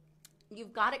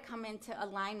you've got to come into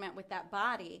alignment with that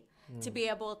body to be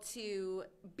able to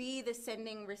be the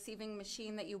sending, receiving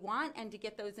machine that you want, and to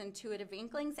get those intuitive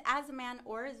inklings as a man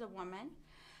or as a woman.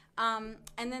 And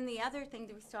then the other thing,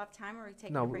 do we still have time, or are we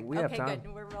taking a break? We have time. Okay,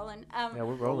 good. We're rolling. Yeah,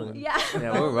 we're rolling. Yeah,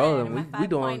 we're rolling. We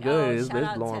doing good. It's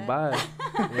blowing by.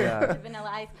 To Vanilla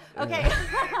Ice. Okay.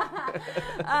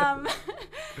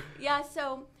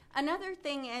 So another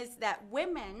thing is that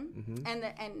women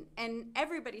and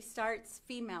everybody starts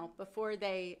female before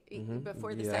they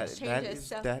before the sex changes.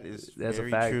 That's a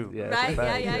fact. True. Yeah, right?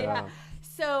 Fact. Yeah.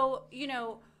 So, you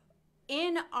know,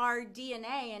 in our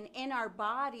DNA and in our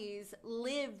bodies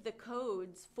live the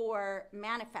codes for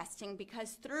manifesting,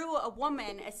 because through a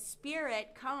woman, a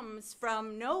spirit comes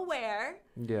from nowhere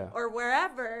or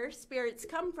wherever spirits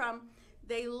come from.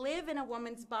 They live in a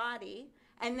woman's body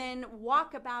and then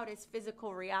walk about as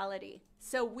physical reality.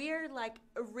 So we're like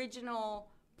original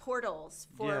portals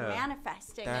for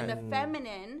manifesting, and the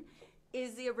feminine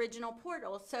is the original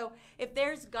portal. So if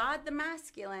there's God the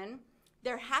masculine,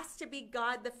 there has to be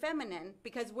God the feminine,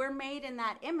 because we're made in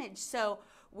that image. So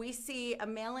we see a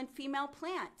male and female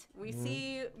plant. We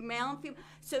see male and female.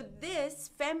 So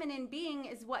this feminine being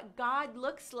is what God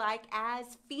looks like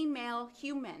as female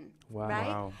human, right?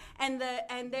 Wow. And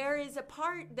there is a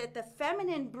part that the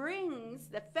feminine brings,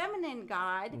 the feminine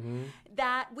God,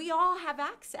 that we all have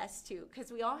access to,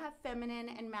 because we all have feminine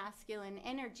and masculine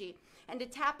energy. And to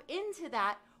tap into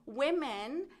that,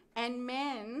 women and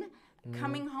men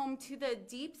coming home to the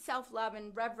deep self-love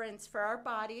and reverence for our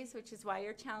bodies, which is why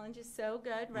your challenge is so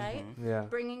good, right? Yeah.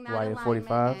 Bringing that YF alignment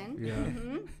 45.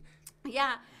 in.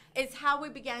 Is how we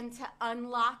begin to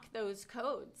unlock those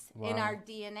codes in our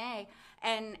DNA,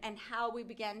 and how we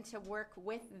begin to work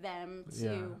with them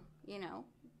to, you know,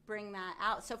 bring that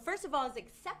out. So first of all is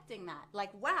accepting that,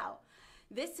 like, wow,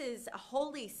 this is a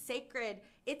holy, sacred,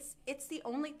 it's the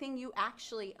only thing you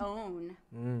actually own,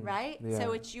 right? Yeah.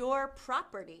 So it's your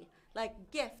property.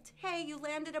 Like gift. Hey, you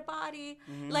landed a body.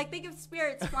 Like, think of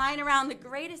spirits flying around. The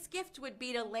greatest gift would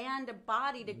be to land a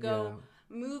body to go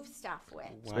move stuff with.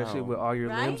 Wow. Especially with all your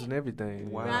limbs and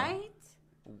everything. Wow. Right?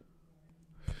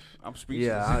 I'm speechless.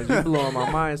 Yeah, you're blowing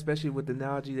my mind, especially with the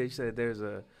analogy that you said there's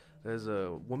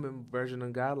a woman version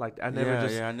of God. Like, I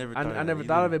never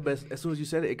thought of it, but as soon as you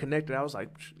said it, it connected. I was like,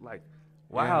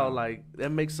 wow, like that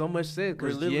makes so much sense,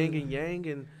 because yin and yang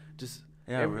and just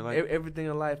everything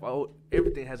in life,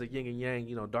 everything has a yin and yang,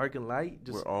 you know, dark and light.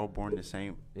 We're all born the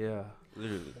same. Yeah.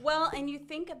 Literally. Well, and you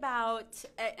think about,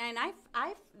 and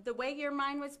I've the way your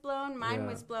mind was blown, mine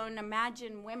was blown.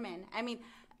 Imagine women. I mean,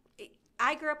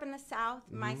 I grew up in the South.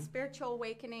 My spiritual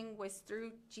awakening was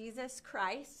through Jesus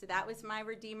Christ. So that was my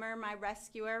Redeemer, my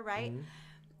rescuer, right?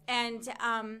 And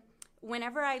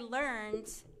whenever I learned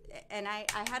I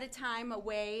had a time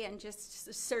away and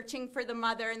just searching for the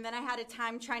mother, and then I had a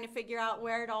time trying to figure out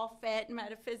where it all fit,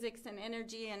 metaphysics and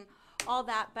energy and all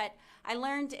that. But I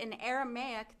learned in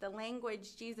Aramaic, the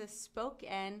language Jesus spoke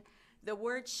in, the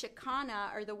word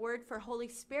Shekinah, or the word for Holy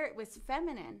Spirit, was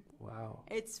feminine. Wow.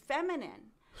 It's feminine.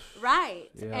 Right.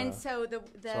 Yeah. And so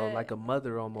so like a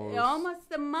mother almost. Almost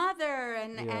the mother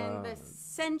and the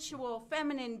sensual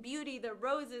feminine beauty, the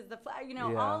roses, the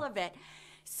flower, all of it.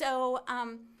 So,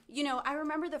 I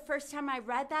remember the first time I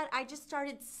read that, I just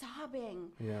started sobbing.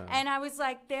 Yeah. And I was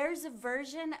like, there's a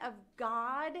version of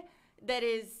God that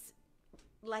is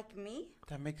like me.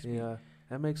 That makes me. Yeah.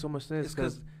 That makes so much sense. It's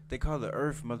because they call the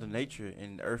earth Mother Nature,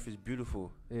 and the earth is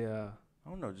beautiful. Yeah. I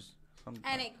don't know, just something.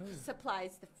 And it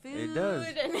supplies the food. It does.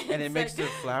 And it makes the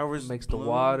flowers makes bloom. the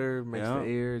water, makes the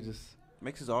air, just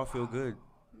makes us all feel good.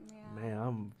 Yeah. Man,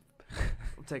 I'm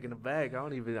taking it back. I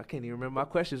can't even remember my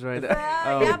questions right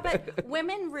now. Yeah, but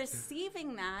women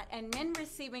receiving that and men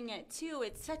receiving it too,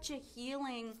 it's such a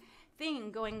healing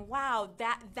thing, going, wow,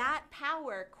 that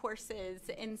power courses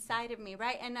inside of me,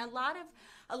 right? And a lot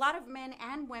of men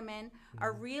and women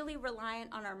are really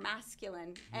reliant on our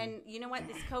masculine. And you know what?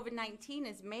 This COVID-19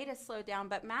 has made us slow down,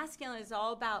 but masculine is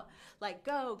all about like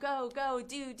go,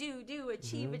 do,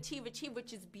 achieve,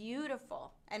 which is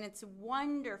beautiful. And it's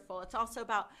wonderful. It's also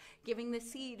about giving the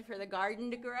seed for the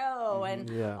garden to grow and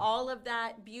all of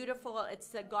that beautiful. It's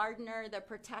the gardener, the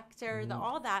protector,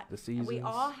 all that. The seasons. And we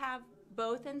all have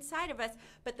both inside of us,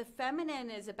 but the feminine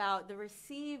is about the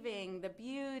receiving, the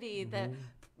beauty, the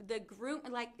groom.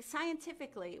 Like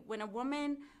scientifically, when a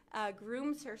woman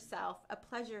grooms herself, a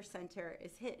pleasure center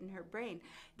is hit in her brain.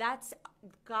 That's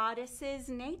goddess's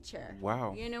nature.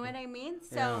 Wow. You know what I mean?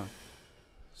 So. Yeah.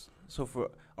 So for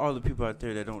all the people out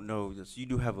there that don't know this, you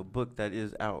do have a book that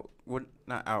is out. Well,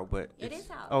 not out, but it is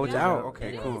out. Oh, it's out.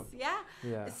 Okay, it cool. Is, yeah.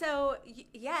 So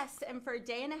yes, and for a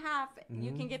day and a half,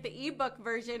 you can get the ebook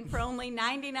version for only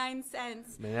 99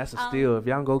 cents. Man, that's a steal. If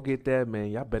y'all don't go get that, man,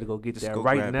 y'all better go get that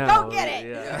right it. now. Go get it.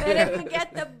 Yeah. But if you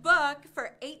get the book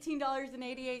for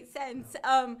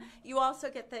 $18.88, you also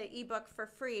get the ebook for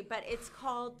free. But it's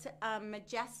called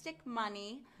Majestic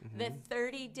Money, the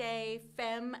 30-day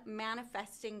Femme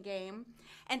Manifesting Game.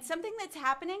 And something that's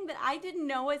happening that I didn't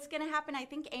know was going to happen, I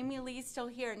think Amy Lee's still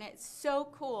here, and it's so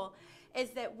cool,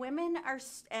 is that women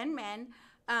and men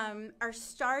are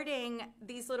starting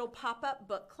these little pop-up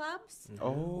book clubs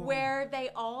where they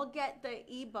all get the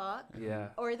ebook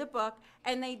or the book,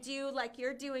 and they do, like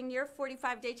you're doing your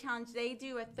 45-day challenge, they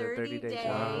do a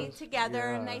 30-day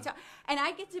together, and they talk. And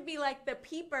I get to be like the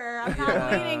peeper. I'm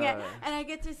not leading it, and I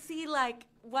get to see like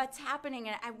what's happening.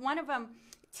 And one of them,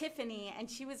 Tiffany,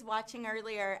 and she was watching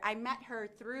earlier. I met her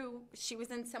she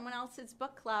was in someone else's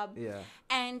book club. Yeah.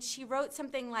 And she wrote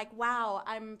something like, wow,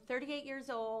 I'm 38 years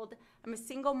old. I'm a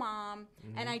single mom,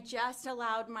 and I just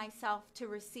allowed myself to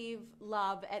receive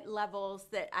love at levels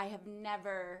that I have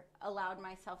never allowed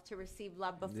myself to receive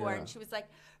love before. And she was like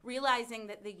realizing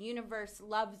that the universe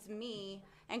loves me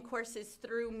and courses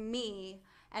through me,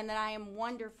 and that I am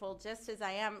wonderful just as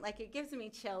I am. Like, it gives me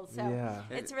chills. So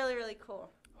it's really, really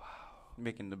cool.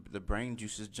 Making the brain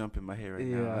juices jump in my head right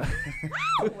now.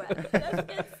 Wow, that's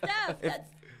good stuff.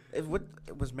 If what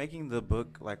was making the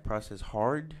book like process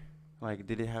hard? Like,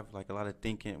 did it have like a lot of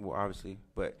thinking? Well, obviously,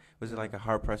 but was it like a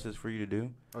hard process for you to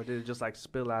do? Or did it just like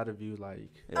spill out of you?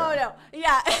 Like, oh no,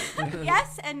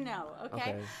 yes and no.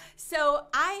 Okay, so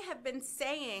I have been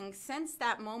saying since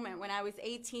that moment when I was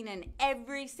 18, in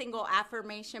every single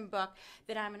affirmation book,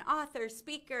 that I'm an author,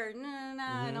 speaker,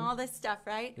 and all this stuff,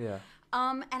 right? Yeah.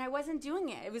 And I wasn't doing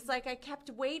it. It was like I kept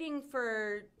waiting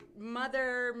for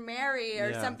Mother Mary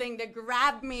or something to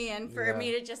grab me and for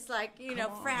me to just like,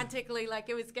 frantically, like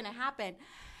it was going to happen.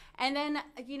 And then,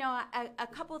 a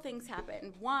couple things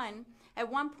happened. One, at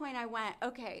one point I went,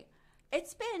 okay,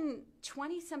 it's been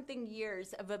 20-something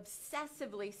years of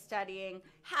obsessively studying.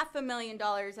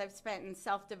 $500,000 I've spent in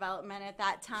self-development at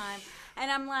that time. And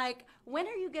I'm like, when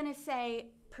are you going to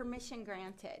say, permission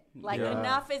granted? Like,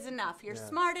 enough is enough. You're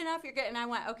smart enough. You're good. And I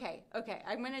went, okay,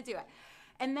 I'm going to do it.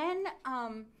 And then,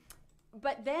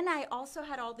 but then I also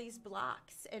had all these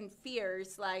blocks and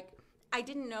fears. Like, I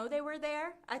didn't know they were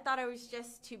there. I thought I was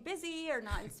just too busy or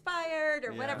not inspired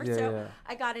or whatever.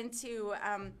 I got into,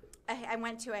 I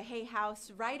went to a Hay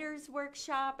House writers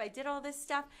workshop. I did all this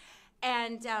stuff.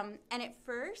 And at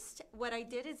first, what I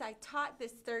did is I taught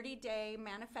this 30-day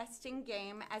manifesting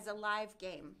game as a live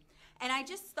game. And I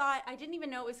just thought, I didn't even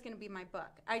know it was going to be my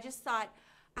book. I just thought,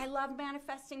 I love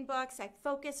manifesting books. I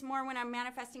focus more when I'm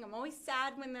manifesting. I'm always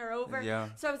sad when they're over. Yeah.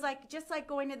 So I was like, just like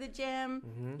going to the gym.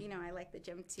 I like the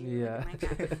gym too. Yeah.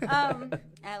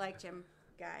 I like gym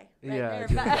guy. Right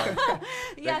there.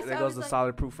 Yeah, there goes the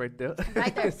solid proof right there.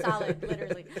 Right there, solid,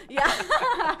 literally. Yeah.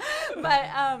 But,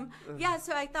 yeah,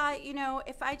 so I thought, you know,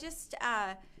 if I just,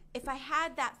 if I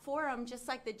had that forum, just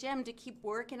like the gym, to keep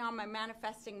working on my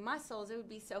manifesting muscles, it would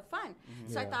be so fun.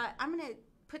 So I thought, I'm going to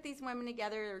put these women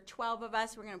together. There are 12 of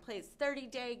us. We're going to play this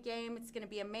 30-day game. It's going to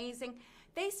be amazing.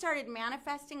 They started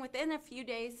manifesting. Within a few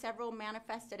days, several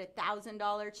manifested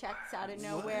 $1,000 checks out of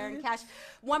nowhere in cash.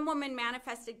 One woman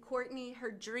manifested Courtney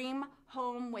her dream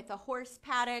home with a horse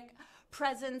paddock,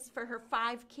 presents for her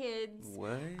 5 kids.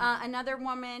 What? Another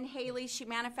woman, Haley, she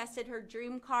manifested her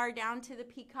dream car down to the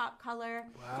peacock color.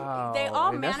 Wow. They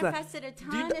all And manifested a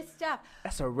ton of stuff.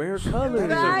 That's a rare color.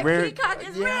 Right, peacock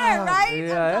is rare, right?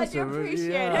 Yeah, I'm glad you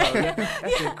appreciate it.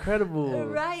 That's incredible.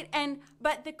 Right,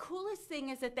 but the coolest thing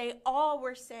is that they all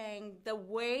were saying the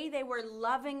way they were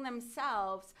loving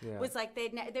themselves was like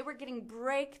they were getting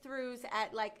breakthroughs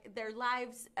at like their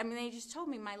lives. I mean, they just told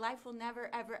me my life will never,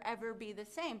 ever, ever be the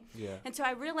same. Yeah. And so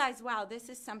I realized, wow, this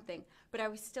is something. But I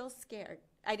was still scared.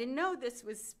 I didn't know this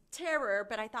was terror,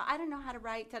 but I thought, I don't know how to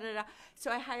write, da-da-da. So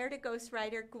I hired a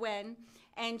ghostwriter, Gwen,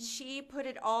 and she put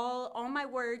it all my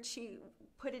words, she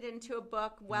put it into a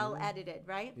book, well edited,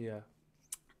 right? Yeah.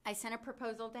 I sent a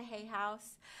proposal to Hay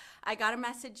House. I got a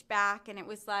message back, and it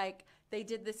was like, they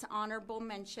did this honorable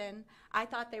mention. I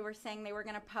thought they were saying they were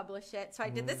going to publish it, so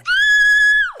I did this,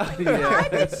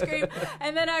 like, scream.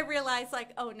 And then I realized,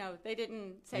 like, oh, no, they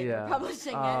didn't say they're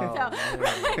publishing it.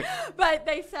 So, but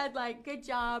they said, like, good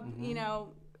job, you know,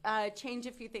 change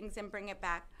a few things and bring it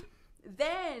back.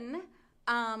 Then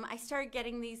I started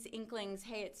getting these inklings,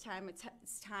 hey, it's time,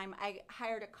 it's time. I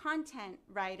hired a content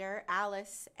writer,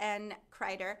 Alice and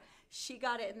Kreider. She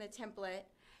got it in the template.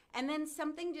 And then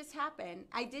something just happened.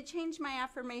 I did change my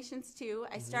affirmations too.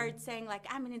 I started saying, like,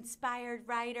 I'm an inspired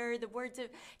writer. The words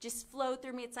just flow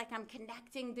through me. It's like I'm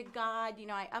connecting to God. You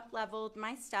know, I up-leveled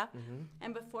my stuff.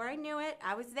 And before I knew it,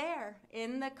 I was there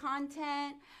in the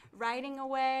content, writing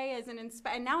away as an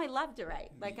inspired. And now I love to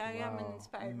write. Like, I am an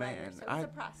inspired writer. So it's a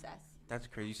process. That's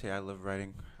crazy. You say I love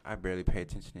writing. I barely pay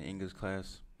attention in English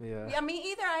class. Yeah, me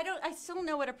either. I still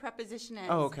know what a preposition is.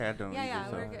 Oh, okay. I don't. Yeah,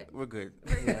 either, we're good. We're good.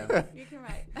 We're good. You can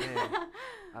write.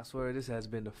 I swear this has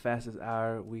been the fastest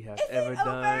hour we have Is ever it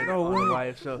done over? on the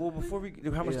YF show. Well, before we,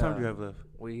 how much time do you have left?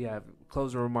 We have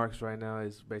closing remarks right now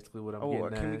is basically what I'm getting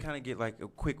at. Can we kind of get like a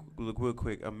quick, real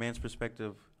quick, a man's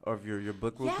perspective of your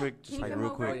book real quick? Just like real real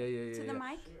quick. to the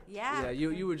mic? Yeah. Yeah,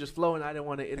 you were just flowing. I didn't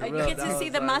want to interrupt. You get to see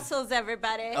the muscles,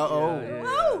 everybody.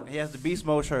 Woo! He has the beast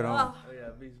mode shirt on. Oh yeah,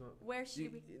 beast mode. Where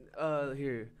should we?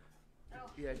 Here. Oh.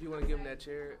 Yeah, if you want to give him that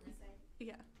chair.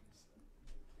 Yeah.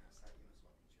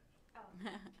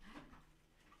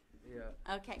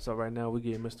 Yeah. Okay. So right now we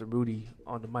get Mr. Rudy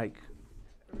on the mic.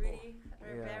 Rudy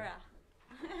Rivera.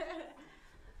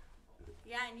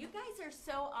 Yeah, and you guys are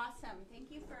so awesome.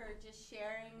 Thank you for just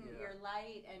sharing your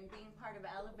light and being part of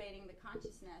elevating the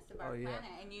consciousness of our planet.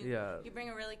 And you bring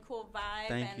a really cool vibe.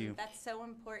 Thank you. That's so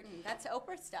important. That's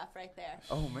Oprah stuff right there.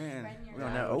 Oh man, we're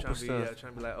on that Oprah stuff.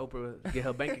 Trying to be like Oprah, get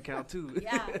her bank account too.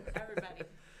 Yeah, everybody.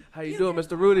 How you doing,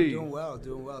 Mr. Rudy? Doing well.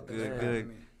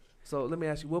 Good. So let me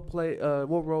ask you,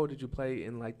 what role did you play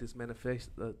in like this manifest,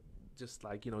 just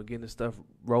like getting this stuff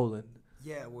rolling?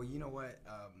 Yeah, well, you know what,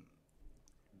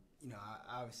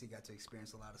 I obviously got to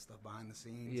experience a lot of stuff behind the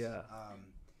scenes. Yeah.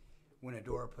 When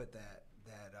Adora put that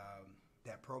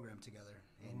program together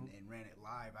and ran it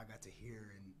live, I got to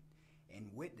hear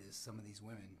and witness some of these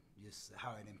women, just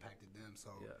how it impacted them. So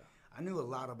I knew a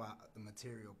lot about the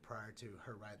material prior to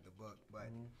her writing the book, but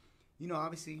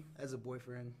obviously as a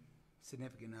boyfriend,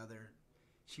 significant other,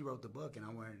 she wrote the book and I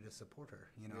wanted to support her.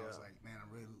 I was like, man,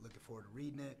 I'm really looking forward to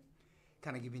reading it,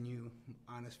 kind of giving you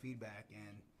honest feedback.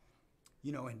 And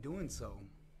in doing so,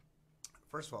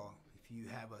 first of all, if you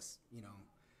have a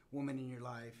woman in your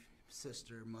life,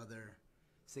 sister, mother,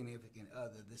 significant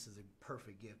other, this is a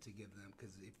perfect gift to give them,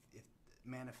 because if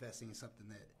manifesting is something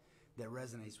that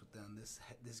resonates with them,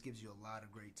 this gives you a lot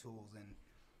of great tools. And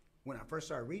when I first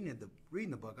started reading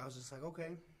the book, I was just like,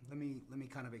 okay, let me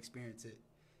kind of experience it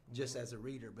just as a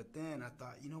reader. But then I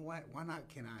thought, you know what? Why not?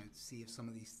 Can I see if some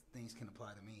of these things can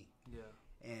apply to me? Yeah.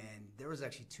 And there was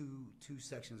actually two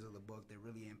sections of the book that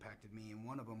really impacted me, and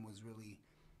one of them was really,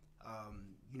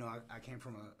 I came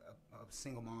from a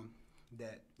single mom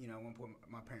that at one point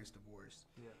my parents divorced,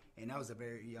 and that was a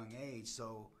very young age.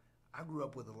 So I grew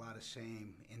up with a lot of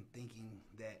shame and thinking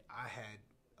that I had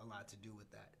a lot to do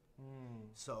with that.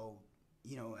 So,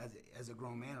 as a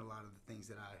grown man, a lot of the things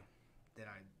that I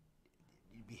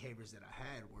behaviors that I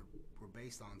had were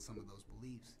based on some of those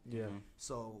beliefs. Yeah.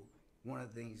 So one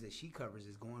of the things that she covers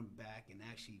is going back and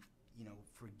actually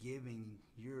forgiving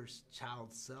your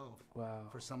child self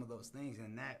for some of those things.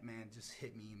 And that, man, just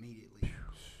hit me immediately.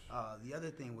 The other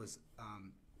thing was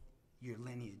your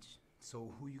lineage.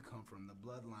 So who you come from, the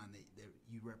bloodline that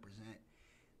you represent.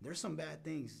 There's some bad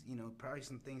things, probably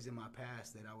some things in my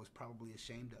past that I was probably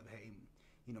ashamed of. Hey,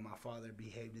 my father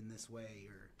behaved in this way,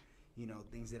 or,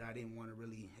 things that I didn't want to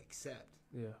really accept.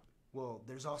 Yeah. Well,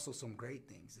 there's also some great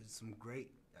things. There's some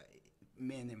great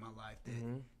men in my life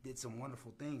that did some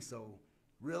wonderful things. So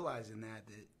realizing that,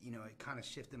 it kind of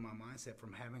shifted my mindset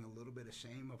from having a little bit of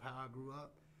shame of how I grew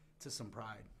up to some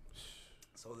pride.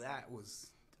 So that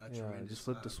was a tremendous. Just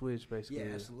flip the switch, basically.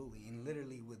 Yeah, absolutely. And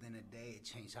literally within a day, it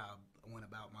changed how I went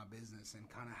about my business and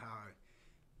kind of how I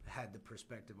had the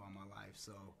perspective on my life.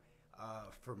 So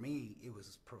for me, it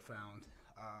was profound.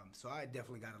 So I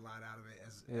definitely got a lot out of it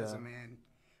as a man,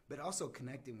 but also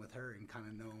connecting with her and kind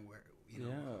of knowing where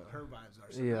her vibes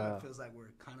are. So now it feels like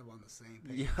we're kind of on the same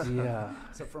page. Yeah.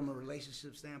 So from a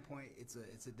relationship standpoint, it's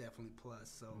a definitely plus.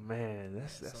 So man,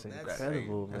 that's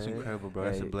incredible, man. That's incredible, bro.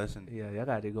 That's a blessing. Yeah, y'all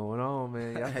got it going on,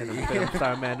 man. Y'all had to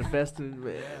start manifesting.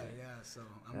 Man. Yeah. So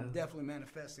I'm definitely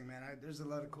manifesting, man. There's a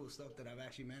lot of cool stuff that I've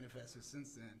actually manifested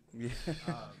since then. Yeah.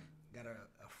 Got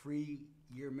a free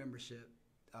year membership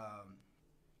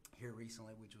here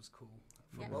recently, which was cool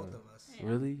for both of us. Yeah.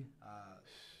 Really?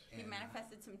 He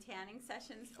manifested some tanning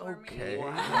sessions for me. Okay. Wow.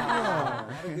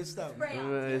 A lot of good stuff.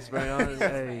 Spray on.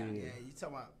 Hey. Yeah, you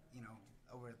talking about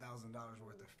over $1,000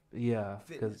 worth of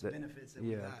fitness benefits that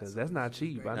we got. Because that's not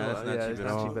cheap. I know. It's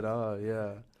not cheap at all.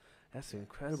 Yeah, that's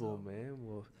incredible, man.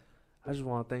 Well, I just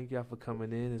want to thank y'all for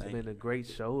coming in. It's been a great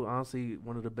show. Honestly,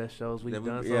 one of the best shows we've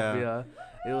done. So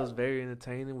it was very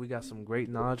entertaining. We got some great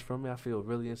knowledge from it. I feel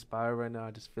really inspired right now.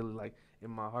 I just feel it like in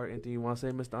my heart. Anything you want to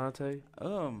say, Mr. Ante?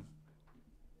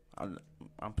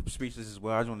 I'm speechless as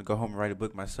well. I just want to go home and write a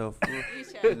book myself. You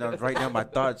should. Write down my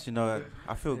thoughts. I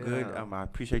feel good. I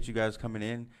appreciate you guys coming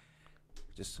in.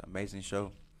 Just amazing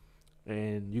show.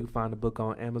 And you can find the book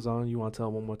on Amazon. You want to tell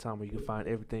them one more time where you can find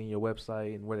everything, your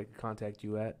website, and where they can contact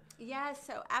you at? Yeah,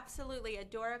 so absolutely,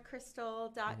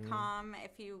 adoracrystal.com.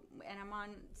 And I'm on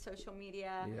social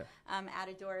media at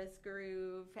Adora's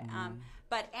Groove.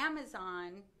 But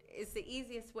Amazon is the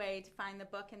easiest way to find the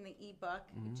book and the ebook.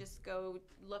 Just go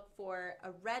look for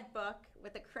a red book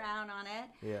with a crown on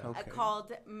it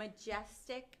called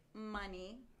Majestic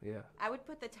Money. Yeah. I would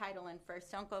put the title in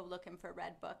first. Don't go looking for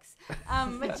red books.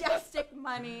 Majestic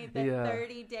Money, the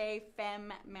 30-day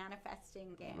Femme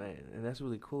Manifesting Game. Man, and that's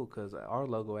really cool because our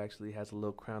logo actually has a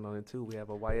little crown on it too. We have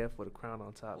a YF with a crown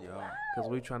on top. Because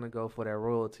we're trying to go for that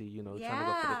royalty, trying to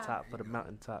go for the top, for the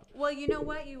mountaintop. Well, you know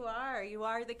what you are? You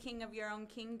are the king of your own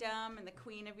kingdom and the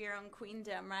queen of your own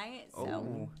queendom, right?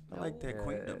 So, I like that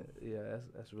queendom. Yeah,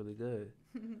 that's really good.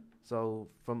 So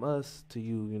from us to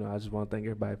you, I just want to thank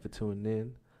everybody for tuning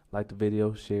in. Like the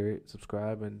video, share it,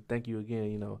 subscribe, and thank you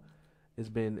again. It's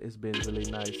been really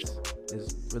nice.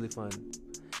 It's really fun.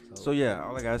 So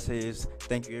all I gotta say is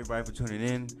thank you everybody for tuning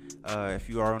in. If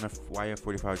you are on a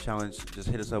YF45 challenge, just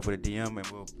hit us up with a DM and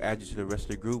we'll add you to the rest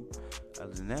of the group.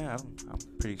 Other than that, I'm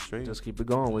pretty straight. Just keep it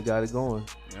going. We got it going.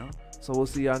 So we'll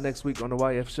see y'all next week on the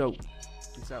YF show.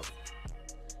 Peace out.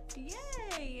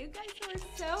 Yay! You guys were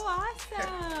so awesome.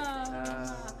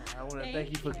 I want to thank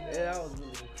you for that was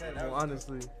really incredible,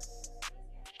 honestly.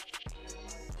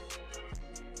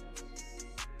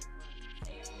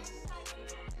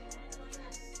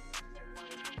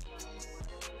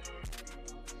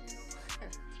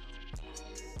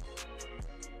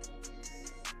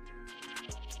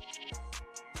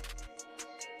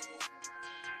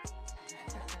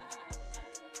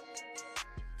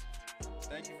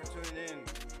 Thank you for tuning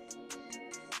in.